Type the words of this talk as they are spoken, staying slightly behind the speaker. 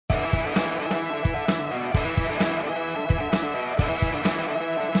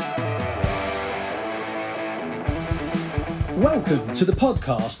Welcome to the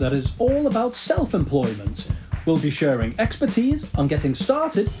podcast that is all about self-employment. We'll be sharing expertise on getting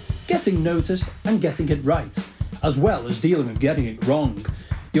started, getting noticed, and getting it right, as well as dealing with getting it wrong.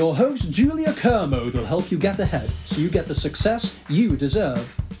 Your host, Julia Kermode, will help you get ahead so you get the success you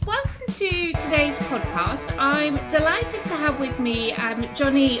deserve. Welcome to today's podcast. I'm delighted to have with me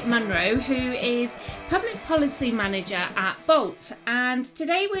Johnny Munro, who is Public Policy Manager at Bolt. And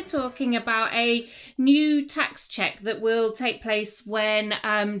today we're talking about a new tax check that will take place when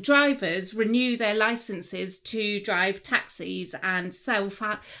drivers renew their licences to drive taxis and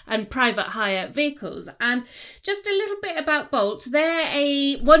and private hire vehicles. And just a little bit about Bolt.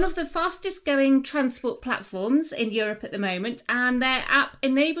 They're one of the fastest growing transport platforms in Europe at the moment, and their app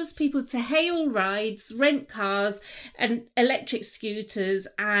enables people to hail rides, rent cars and electric scooters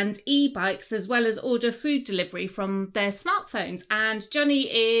and e-bikes, as well as order food delivery from their smartphones. And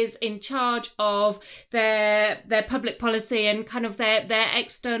Johnny is in charge of their public policy and kind of their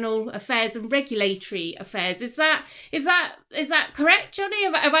external affairs and regulatory affairs. Is that correct, Johnny?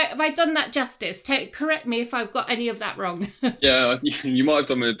 Have I done that justice? Correct me if I've got any of that wrong. Yeah, you might have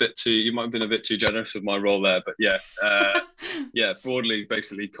done You might have been a bit too generous with my role there, but yeah, broadly,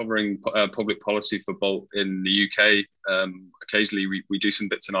 basically covering public policy for Bolt in the UK. Occasionally, we do some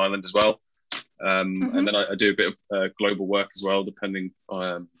bits in Ireland as well, and then I do a bit of global work as well, depending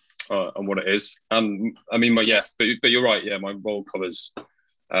on what it is. And I mean, but you're right. Yeah, my role covers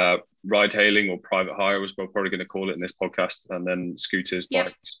ride hailing or private hire, as we're probably going to call it in this podcast, and then scooters,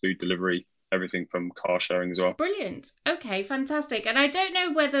 bikes, food delivery. Everything from car sharing as well. Brilliant. Okay, fantastic. And I don't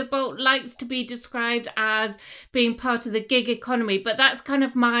know whether Bolt likes to be described as being part of the gig economy, but that's kind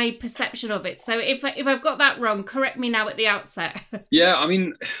of my perception of it. So if I've got that wrong, correct me now at the outset. Yeah, I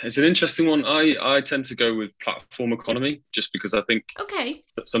mean, it's an interesting one. I tend to go with platform economy just because I think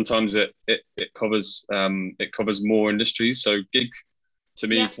sometimes it covers more industries. So gig to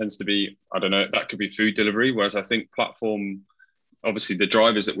me tends to be, I don't know, that could be food delivery, whereas I think platform, obviously the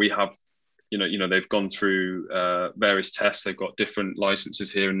drivers that we have, you know, they've gone through various tests. They've got different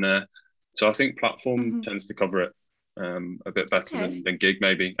licenses here and there. So I think platform tends to cover it a bit better than gig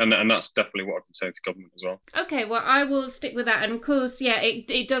maybe. And that's definitely what I've been saying to government as well. Okay, well, I will stick with that. And of course,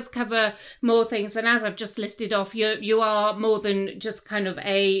 it does cover more things. And as I've just listed off, you are more than just kind of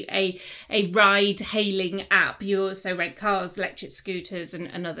a ride hailing app. You also rent cars, electric scooters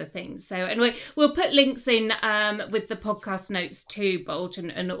and other things. So, and we'll put links in with the podcast notes to Bolt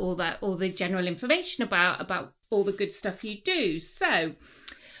and all the general information about all the good stuff you do. So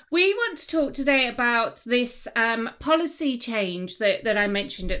we want to talk today about this policy change that I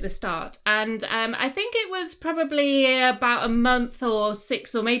mentioned at the start. And I think it was probably about a month or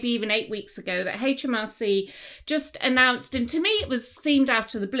 6 or maybe even 8 weeks ago that HMRC just announced, and to me it seemed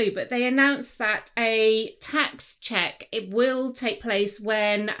out of the blue, but they announced that a tax check, it will take place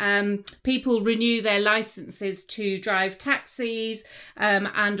when people renew their licenses to drive taxis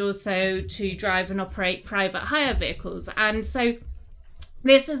and also to drive and operate private hire vehicles. And so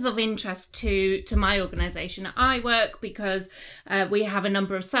this was of interest to my organisation. I work because we have a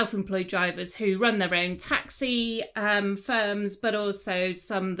number of self-employed drivers who run their own taxi firms, but also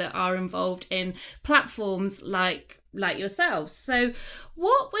some that are involved in platforms like yourselves. So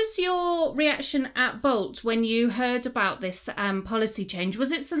what was your reaction at Bolt when you heard about this policy change?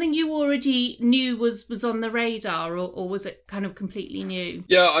 Was it something you already knew was on the radar, or was it kind of completely new?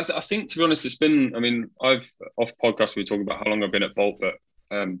 Yeah, I think, to be honest, it's been, I mean, off podcast, we talk about how long I've been at Bolt, but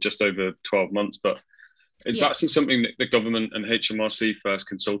just over 12 months, but it's actually something that the government and HMRC first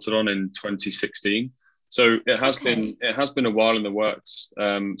consulted on in 2016. So it has been a while in the works.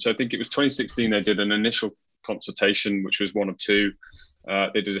 So I think it was 2016 they did an initial consultation, which was one of two.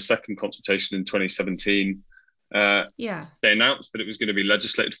 They did a second consultation in 2017. They announced that it was going to be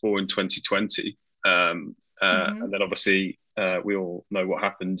legislated for in 2020. And then obviously we all know what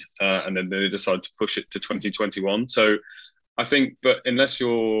happened. And then they decided to push it to 2021. So I think, but unless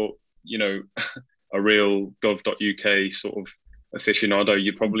you're, you know, a real gov.uk sort of aficionado,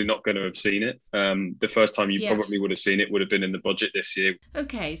 you're probably not going to have seen it. The first time you probably would have seen it would have been in the budget this year.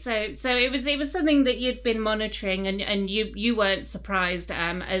 Okay, so it was something that you'd been monitoring, and you weren't surprised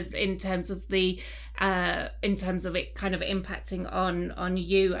as in terms of it kind of impacting on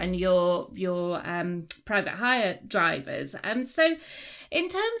you and your private hire drivers. So in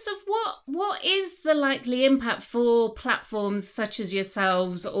terms of what is the likely impact for platforms such as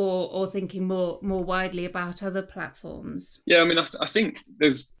yourselves, or thinking more widely about other platforms? Yeah, I mean, I think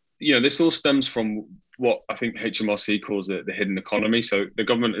there's, you know, this all stems from what I think HMRC calls the hidden economy. So the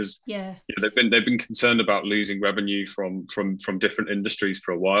government is, they've been concerned about losing revenue from different industries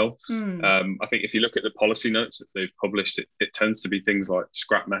for a while. I think if you look at the policy notes that they've published, it tends to be things like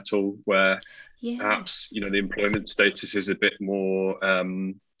scrap metal, where perhaps the employment status is a bit more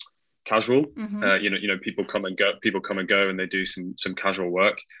casual. People come and go, and they do some casual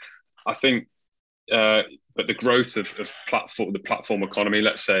work. I think. But the growth of the platform economy,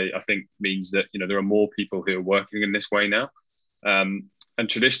 let's say, I think means that there are more people who are working in this way now. And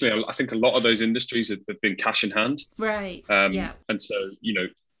traditionally, I think a lot of those industries have been cash in hand. Right. And so,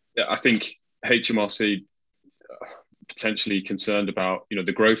 I think HMRC potentially concerned about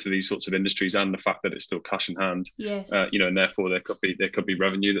the growth of these sorts of industries and the fact that it's still cash in hand. Yes. And therefore there could be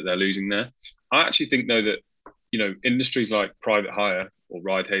revenue that they're losing there. I actually think though that industries like private hire or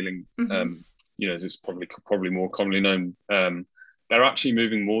ride hailing. As it's probably more commonly known, they're actually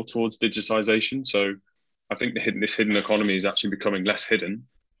moving more towards digitization. So I think this hidden economy is actually becoming less hidden.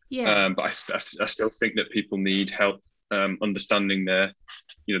 But I still think that people need help understanding their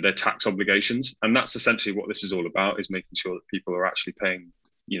tax obligations, and that's essentially what this is all about: is making sure that people are actually paying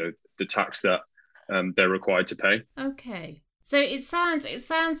the tax that they're required to pay. Okay. So it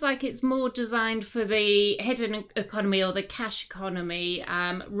sounds like it's more designed for the hidden economy or the cash economy,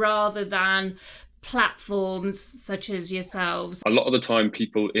 rather than platforms such as yourselves. A lot of the time,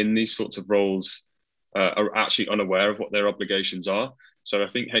 people in these sorts of roles are actually unaware of what their obligations are. So I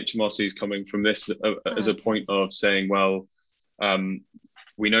think HMRC is coming from this as a point of saying, well,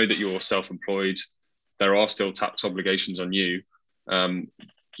 we know that you're self-employed. There are still tax obligations on you.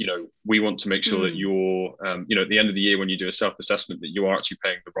 We want to make sure that you're, at the end of the year when you do a self-assessment, that you are actually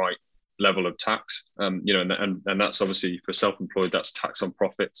paying the right level of tax. And that's obviously for self-employed, that's tax on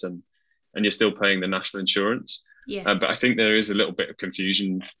profits, and you're still paying the national insurance. Yes. But I think there is a little bit of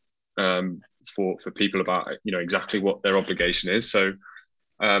confusion for people about exactly what their obligation is. So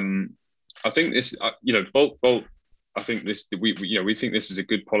I think this, Bolt. I think we think this is a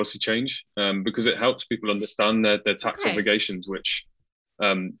good policy change because it helps people understand their tax obligations, which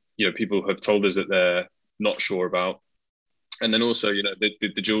people have told us that they're not sure about. And then also,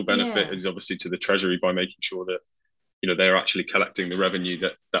 the dual benefit is obviously to the Treasury by making sure that, they're actually collecting the revenue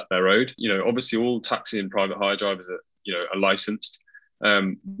that they're owed. Obviously all taxi and private hire drivers are licensed.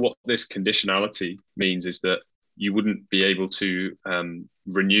 What this conditionality means is that you wouldn't be able to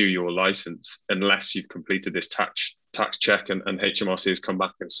renew your license unless you've completed this tax check, and HMRC has come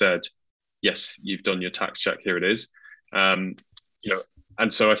back and said, yes, you've done your tax check, here it is.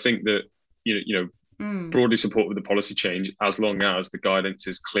 And so I think that, broadly support with the policy change, as long as the guidance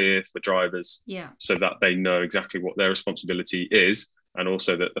is clear for drivers, so that they know exactly what their responsibility is, and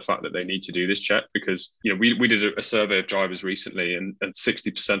also that the fact that they need to do this check, because, we did a survey of drivers recently, and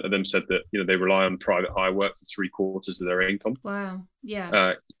 60% of them said that, they rely on private hire work for 3/4 of their income. Wow.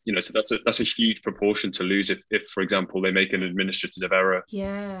 Yeah. So that's a huge proportion to lose if, for example, they make an administrative error.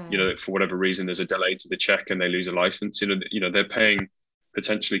 Yeah. For whatever reason, there's a delay to the check and they lose a license. They're paying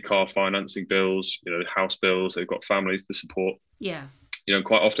potentially car financing bills, house bills. They've got families to support. Yeah.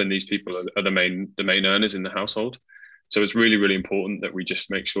 Quite often these people are the main earners in the household. So it's really, really important that we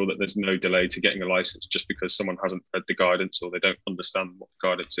just make sure that there's no delay to getting a license just because someone hasn't read the guidance or they don't understand what the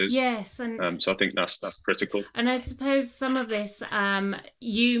guidance is. Yes, and so I think that's critical. And I suppose some of this,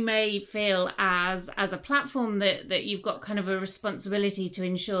 you may feel as a platform that you've got kind of a responsibility to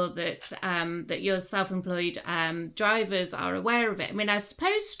ensure that that your self-employed drivers are aware of it. I mean, I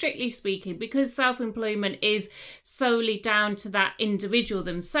suppose strictly speaking, because self-employment is solely down to that individual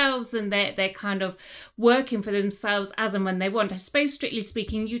themselves, and they're kind of working for themselves as and when they want. I suppose strictly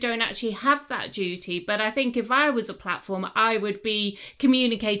speaking, you don't actually have that duty. But I think if I was a platform, I would be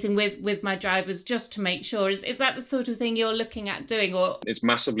communicating with my drivers just to make sure. Is that the sort of thing you're looking at doing? Or it's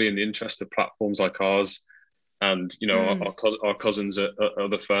massively in the interest of platforms like ours and our cousins at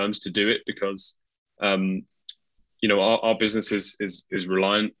other firms to do it, because our business is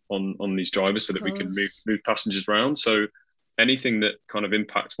reliant on these drivers so that we can move passengers around. So anything that kind of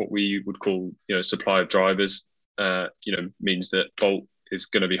impacts what we would call supply of drivers means that Bolt is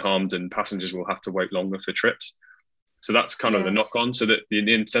going to be harmed and passengers will have to wait longer for trips. So that's kind of the knock on, so that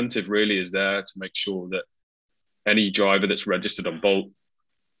the incentive really is there to make sure that any driver that's registered on Bolt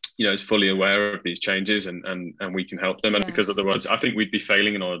is fully aware of these changes and we can help them. And because otherwise I think we'd be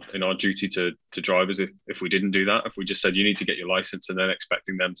failing in our duty to drivers if we didn't do that. If we just said you need to get your license and then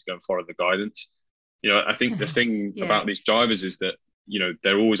expecting them to go and follow the guidance. I think the thing about these drivers is that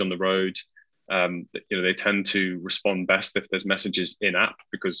they're always on the road. They tend to respond best if there's messages in app,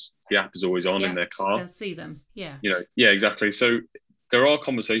 because the app is always on in their car. They'll see them. Yeah. Exactly. So there are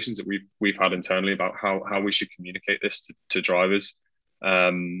conversations that we've had internally about how we should communicate this to drivers.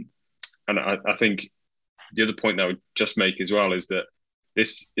 And I think the other point that I would just make as well is that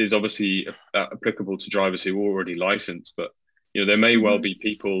this is obviously applicable to drivers who are already licensed, but there may well be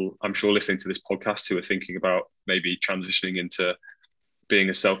people, I'm sure, listening to this podcast who are thinking about maybe transitioning into being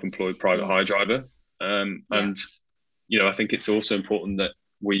a self-employed private hire driver. And I think it's also important that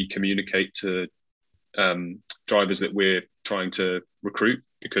we communicate to drivers that we're trying to recruit,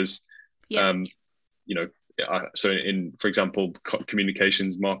 because so in, for example,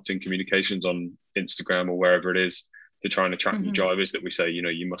 marketing communications on Instagram or wherever it is, to try and attract new drivers, that we say,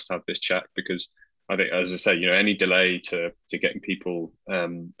 you must have this check, because I think, as I say, any delay to getting people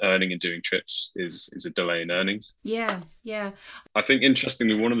earning and doing trips is a delay in earnings. Yeah. I think,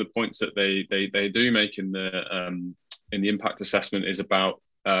 interestingly, one of the points that they do make in the impact assessment is about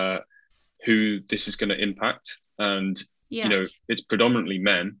who this is going to impact, and it's predominantly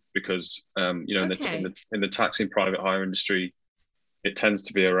men, because in the taxi and private hire industry, it tends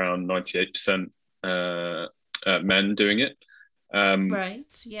to be around 98% men doing it. Right.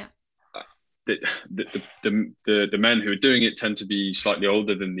 Yeah. The men who are doing it tend to be slightly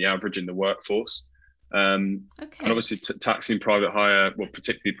older than the average in the workforce. And obviously, taxi and private hire, well,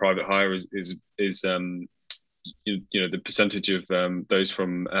 particularly private hire, is the percentage of those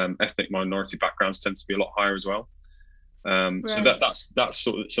from ethnic minority backgrounds tends to be a lot higher as well. Right. So that's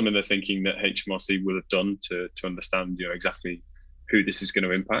sort of some of the thinking that HMRC will have done to understand exactly who this is going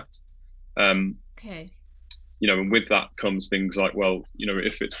to impact. And with that comes things like, well,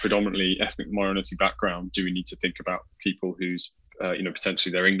 if it's predominantly ethnic minority background, do we need to think about people whose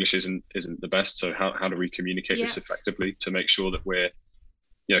potentially their English isn't the best? So how do we communicate this effectively to make sure that we're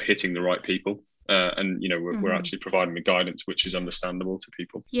hitting the right people? And we're actually providing the guidance which is understandable to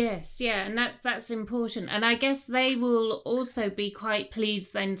people. Yes, and that's important. And I guess they will also be quite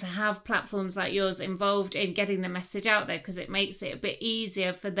pleased then to have platforms like yours involved in getting the message out there, because it makes it a bit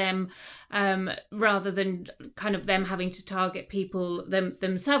easier for them, rather than kind of them having to target people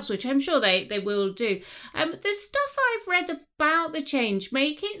themselves, which I'm sure they will do. The stuff I've read about the change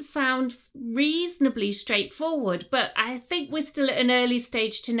make it sound reasonably straightforward, but I think we're still at an early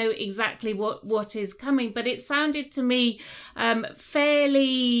stage to know exactly what is coming. But it sounded to me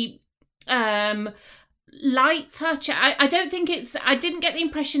fairly light touch. I didn't get the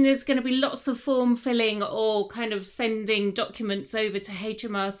impression there's going to be lots of form filling or kind of sending documents over to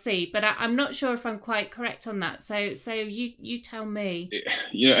HMRC, but I'm not sure if I'm quite correct on that. So you tell me.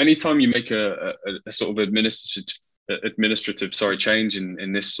 Anytime you make a sort of administrative change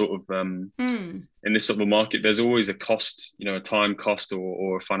in this sort of in this sort of a market, there's always a cost, a time cost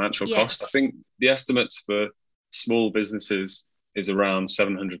or a financial cost. I think the estimates for small businesses is around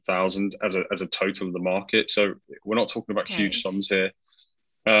 700,000 as a total of the market. So we're not talking about huge sums here.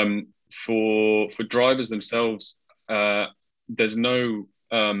 For drivers themselves, there's no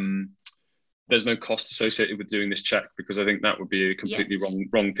cost associated with doing this check, because I think that would be a completely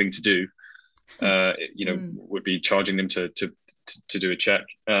wrong thing to do. Would be charging them to do a check.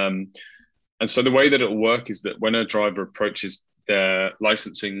 And so the way that it'll work is that when a driver approaches their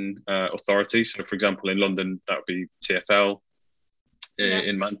licensing authority, so for example in London that would be TfL,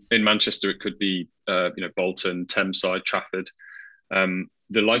 in Manchester it could be Bolton, Thameside, Trafford.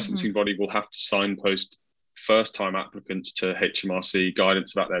 The licensing body will have to signpost first-time applicants to HMRC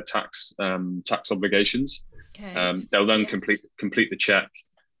guidance about their tax obligations. They'll then complete the check,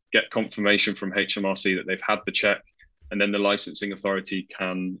 get confirmation from HMRC that they've had the check, and then the licensing authority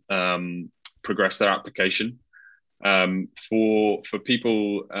can progress their application. For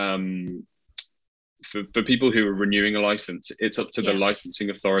people for people who are renewing a license, it's up to the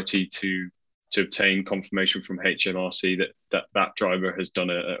licensing authority to obtain confirmation from HMRC that driver has done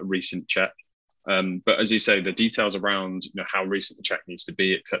a recent check. But as you say, the details around how recent the check needs to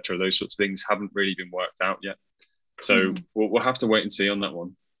be, etc., those sorts of things haven't really been worked out yet. So we'll have to wait and see on that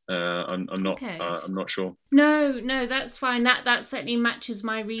one. I'm not sure. No, that's fine. That certainly matches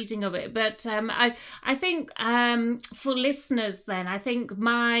my reading of it. But I think for listeners, then I think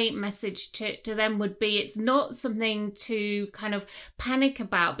my message to them would be, it's not something to kind of panic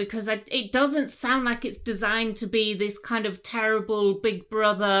about, because it doesn't sound like it's designed to be this kind of terrible Big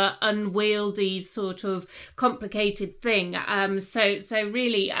Brother, unwieldy sort of complicated thing. So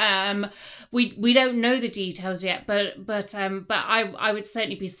really, we don't know the details yet. But I would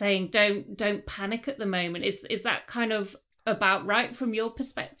certainly be saying don't panic at the moment. Is that kind of about right from your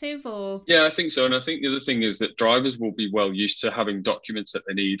perspective, or? Yeah, I think so. And I think the other thing is that drivers will be well used to having documents that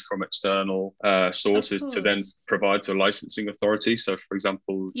they need from external sources to then provide to a licensing authority. So for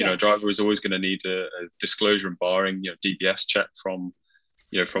example, a driver is always going to need a disclosure and barring, DBS check from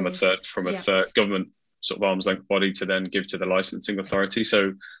from a third government sort of arm's length body to then give to the licensing authority.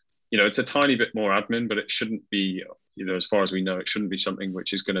 So, it's a tiny bit more admin, but it shouldn't be, as far as we know, it shouldn't be something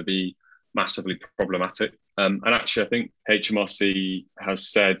which is going to be massively problematic. And actually, I think HMRC has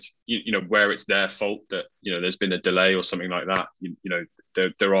said, where it's their fault that, there's been a delay or something like that,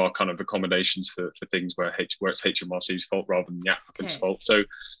 there are kind of accommodations for things where it's HMRC's fault rather than the applicant's fault. So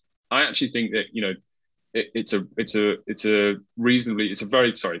I actually think that, reasonably is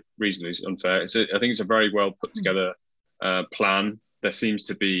unfair. I think it's a very well put together plan. There seems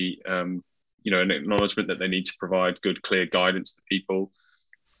to be, an acknowledgement that they need to provide good, clear guidance to people.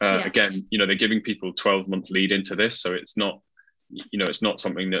 Again, they're giving people 12-month lead into this, so it's not, it's not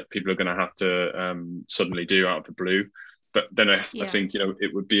something that people are going to have to suddenly do out of the blue. But then I think,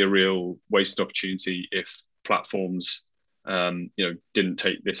 it would be a real wasted opportunity if platforms, didn't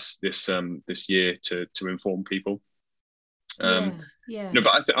take this year to inform people. But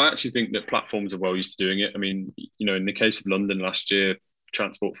I actually think that platforms are well used to doing it. I mean, in the case of London last year,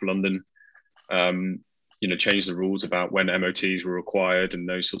 Transport for London, changed the rules about when MOTs were required and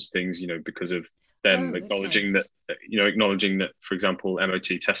those sorts of things, because of them acknowledging that, for example,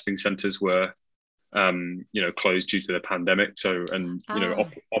 MOT testing centres were, closed due to the pandemic. So,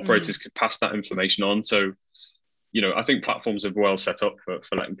 operators could pass that information on. So, I think platforms are well set up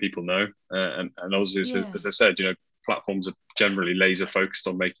for letting people know. And also, as I said, platforms are generally laser focused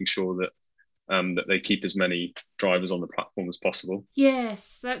on making sure that that they keep as many drivers on the platform as possible.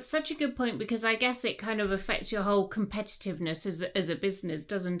 Yes, that's such a good point, because I guess it kind of affects your whole competitiveness as a business,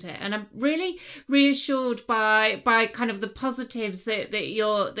 doesn't it? And I'm really reassured by kind of the positives that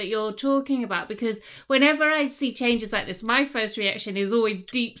you're talking about, because whenever I see changes like this, my first reaction is always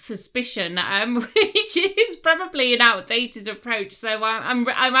deep suspicion, which is probably an outdated approach. So I'm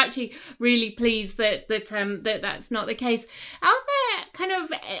actually really pleased that that's not the case.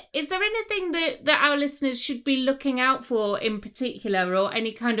 Is there anything that our listeners should be looking out for in particular, or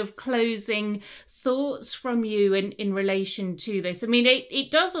any kind of closing thoughts from you in relation to this? I mean,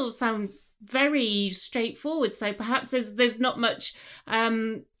 it does all sound very straightforward, so perhaps there's not much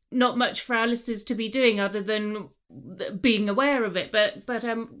for our listeners to be doing other than being aware of it. But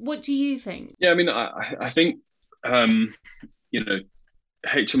what do you think? Yeah, I mean, I think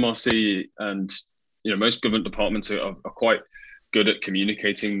HMRC and most government departments are quite good at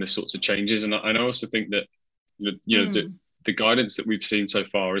communicating the sorts of changes, and I also think that the guidance that we've seen so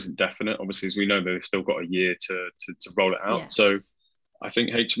far isn't definite. Obviously, as we know, they've still got a year to roll it out. Yeah. So I think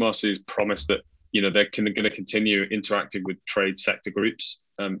HMRC has promised that they're going to continue interacting with trade sector groups.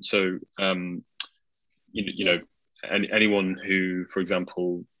 Anyone who, for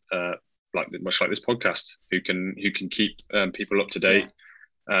example, much like this podcast, who can keep people up to date.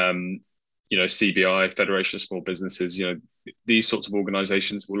 Yeah. CBI, Federation of Small Businesses, these sorts of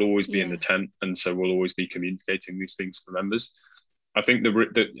organisations will always be in the tent, and so we'll always be communicating these things to members. I think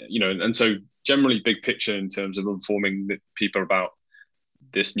and so generally, big picture in terms of informing the people about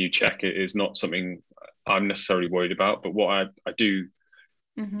this new check is not something I'm necessarily worried about. But what I do,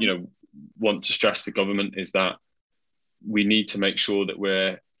 want to stress to government is that we need to make sure that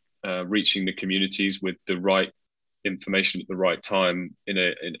we're reaching the communities with the right information at the right time in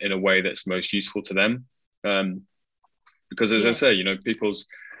a way that's most useful to them, because as I say,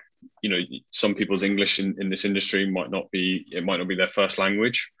 some people's English in this industry might not be their first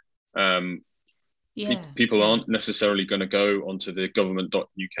language. People aren't necessarily going to go onto the government.uk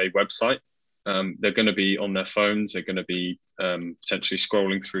website. They're going to be on their phones. They're going to be potentially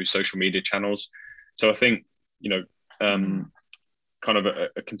scrolling through social media channels. So I think kind of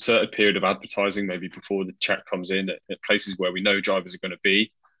a concerted period of advertising maybe before the check comes in at places where we know drivers are going to be,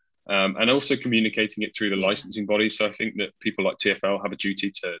 and also communicating it through the licensing bodies. So I think that people like TfL have a duty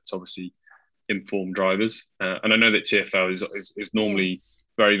to obviously inform drivers, and I know that TfL is normally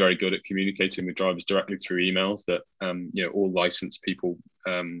very, very good at communicating with drivers directly through emails that all licensed people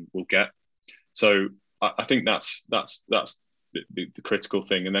will get. So I think that's the critical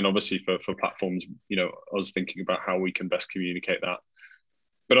thing. And then obviously for platforms, I was thinking about how we can best communicate that.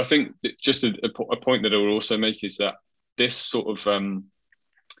 But I think just a point that I will also make is that this sort of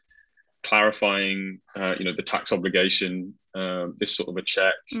clarifying, the tax obligation, this sort of a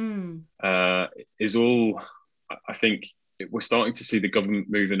check is all, I think we're starting to see the government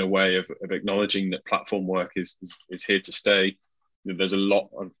move in a way of acknowledging that platform work is here to stay. There's a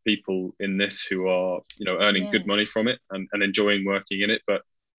lot of people in this who are, earning good money from it and enjoying working in it. But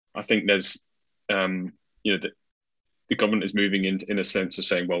I think there's, the government is moving in a sense of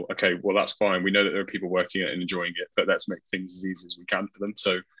saying, well, okay, well, that's fine. We know that there are people working it and enjoying it, but let's make things as easy as we can for them.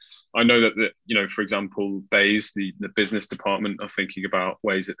 So I know that, for example, BEIS, the business department, are thinking about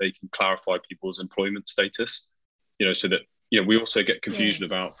ways that they can clarify people's employment status, so that, we also get confusion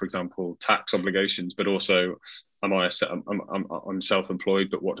about, for example, tax obligations, but also, I'm self-employed,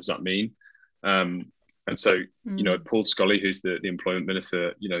 but what does that mean? And so, Paul Scully, who's the employment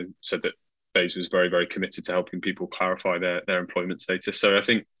minister, said that BEIS was very, very committed to helping people clarify their employment status. So I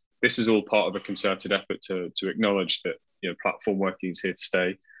think this is all part of a concerted effort to acknowledge that, platform working is here to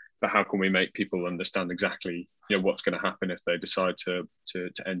stay, but how can we make people understand exactly, what's going to happen if they decide to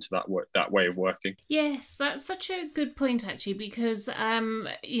enter that way of working? Yes, that's such a good point, actually, because,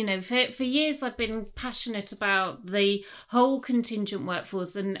 for years I've been passionate about the whole contingent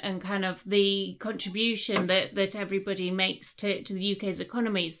workforce and kind of the contribution that everybody makes to the UK's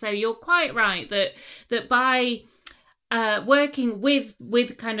economy. So you're quite right that by working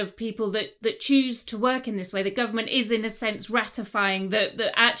with kind of people that choose to work in this way, the government is in a sense ratifying that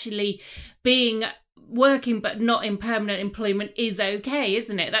actually working but not in permanent employment is okay,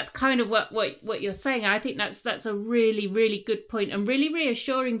 isn't it? That's kind of what you're saying. I think that's a really, really good point and really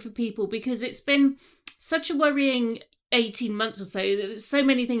reassuring for people, because it's been such a worrying 18 months or so. So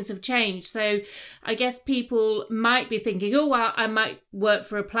many things have changed. So I guess people might be thinking, oh, well, I might work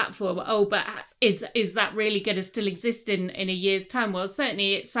for a platform. Oh, but is that really going to still exist in a year's time? Well,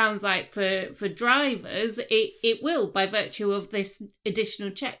 certainly it sounds like for drivers, it will, by virtue of this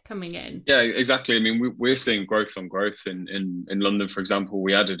additional check coming in. Yeah, exactly. I mean, we're seeing growth on growth. In London, for example,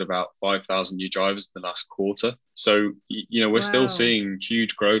 we added about 5,000 new drivers in the last quarter. So, we're still seeing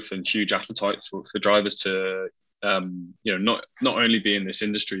huge growth and huge appetite for drivers to not only be in this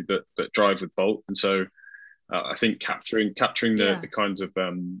industry, but drive with Bolt. And so I think capturing the kinds of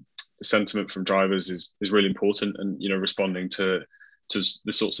sentiment from drivers is really important, and responding to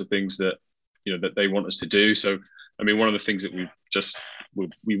the sorts of things that that they want us to do. So I mean, one of the things that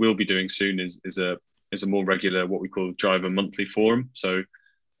we will be doing soon is a more regular, what we call driver monthly forum. So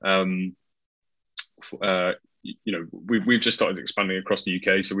we've just started expanding across the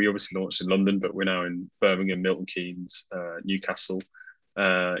UK. So we obviously launched in London, but we're now in Birmingham, Milton Keynes, Newcastle.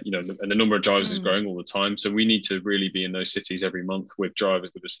 And the number of drivers is growing all the time. So we need to really be in those cities every month with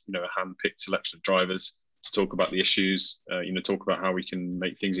drivers, with a hand-picked selection of drivers to talk about the issues, talk about how we can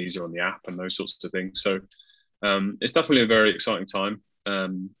make things easier on the app and those sorts of things. So it's definitely a very exciting time.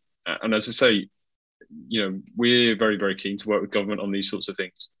 And as I say, we're very, very keen to work with government on these sorts of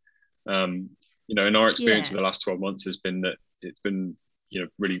things. In our experience in the last 12 months has been that it's been,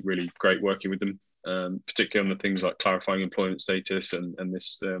 really, really great working with them, particularly on the things like clarifying employment status and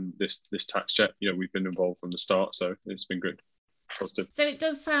this tax check. We've been involved from the start, so it's been good. Positive. So it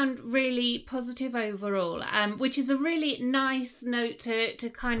does sound really positive overall, which is a really nice note to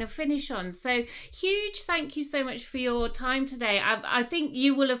kind of finish on. So huge thank you so much for your time today. I think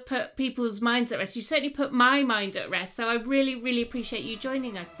you will have put people's minds at rest. You certainly put my mind at rest. So I really, really appreciate you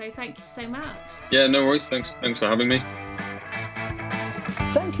joining us. So thank you so much. Yeah, no worries. Thanks for having me.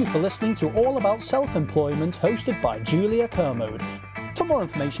 Thank you for listening to All About Self-Employment, hosted by Julia Kermode. For more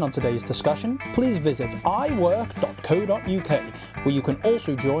information on today's discussion, please visit iwork.co.uk, where you can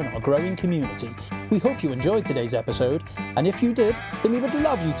also join our growing community. We hope you enjoyed today's episode, and if you did, then we would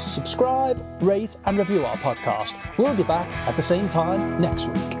love you to subscribe, rate and review our podcast. We'll be back at the same time next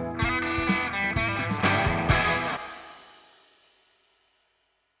week.